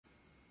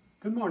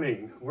Good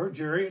morning. We're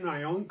Jerry and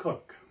Ione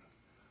Cook.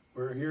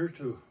 We're here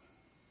to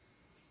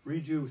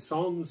read you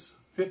Psalms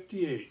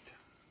 58.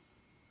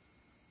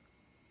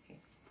 Okay.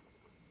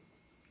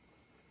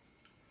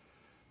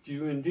 Do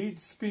you indeed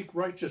speak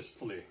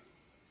righteously,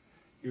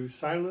 you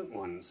silent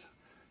ones?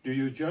 Do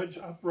you judge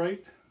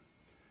upright,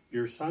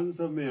 your sons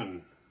of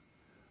men?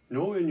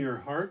 Know in your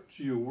hearts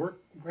you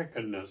work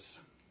wickedness.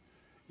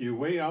 You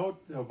weigh out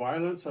the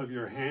violence of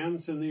your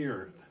hands in the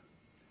earth.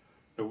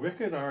 The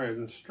wicked are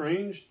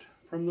estranged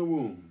from the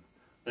womb.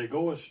 They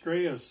go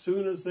astray as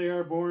soon as they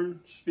are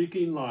born,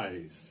 speaking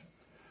lies.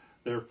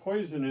 Their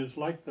poison is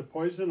like the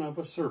poison of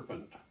a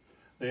serpent.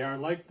 They are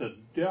like the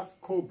deaf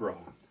cobra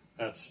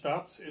that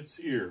stops its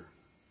ear,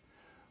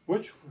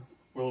 which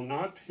will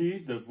not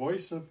heed the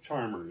voice of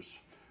charmers,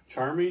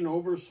 charming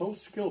over so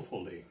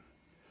skillfully.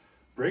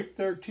 Break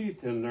their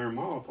teeth in their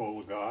mouth,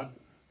 O God.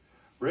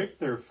 Break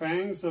their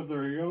fangs of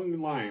their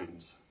young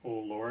lions, O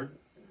Lord.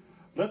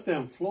 Let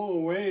them flow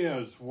away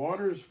as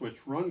waters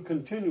which run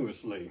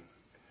continuously.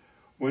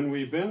 When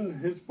we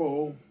bend his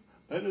bow,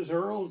 let his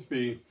arrows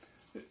be,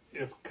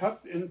 if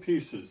cut in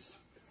pieces.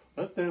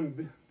 Let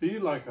them be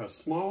like a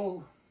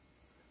snail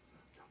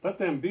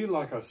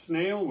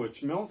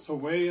which melts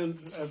away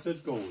as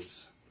it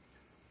goes.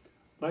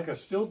 Like a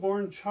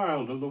stillborn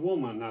child of the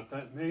woman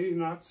that may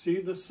not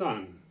see the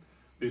sun.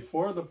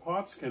 Before the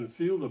pots can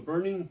feel the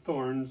burning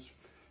thorns,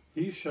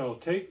 he shall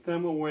take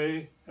them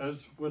away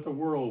as with a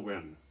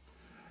whirlwind.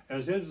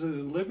 As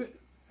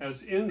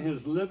in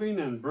his living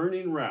and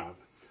burning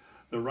wrath,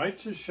 the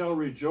righteous shall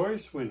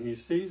rejoice when he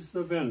sees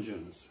the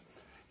vengeance.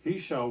 He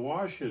shall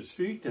wash his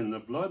feet in the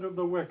blood of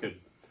the wicked,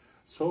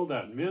 so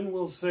that men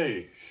will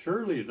say,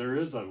 surely there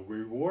is a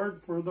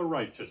reward for the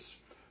righteous.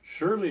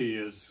 Surely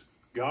is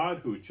God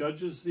who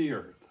judges the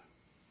earth.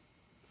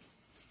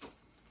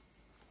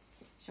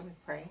 Shall we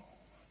pray?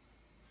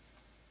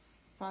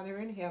 Father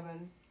in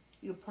heaven,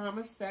 you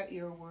promise that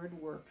your word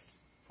works,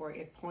 for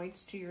it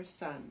points to your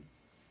Son,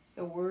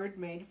 the Word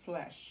made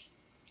flesh.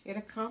 It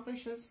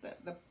accomplishes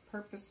the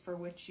purpose for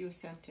which you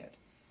sent it,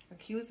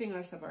 accusing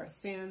us of our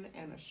sin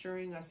and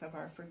assuring us of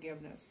our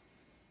forgiveness.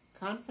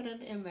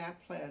 Confident in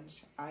that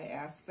pledge, I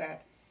ask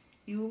that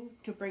you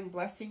to bring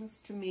blessings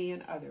to me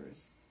and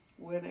others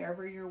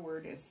whenever your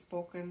word is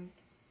spoken,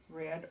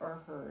 read,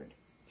 or heard,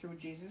 through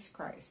Jesus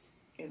Christ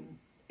in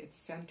its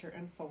center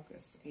and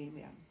focus.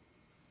 Amen.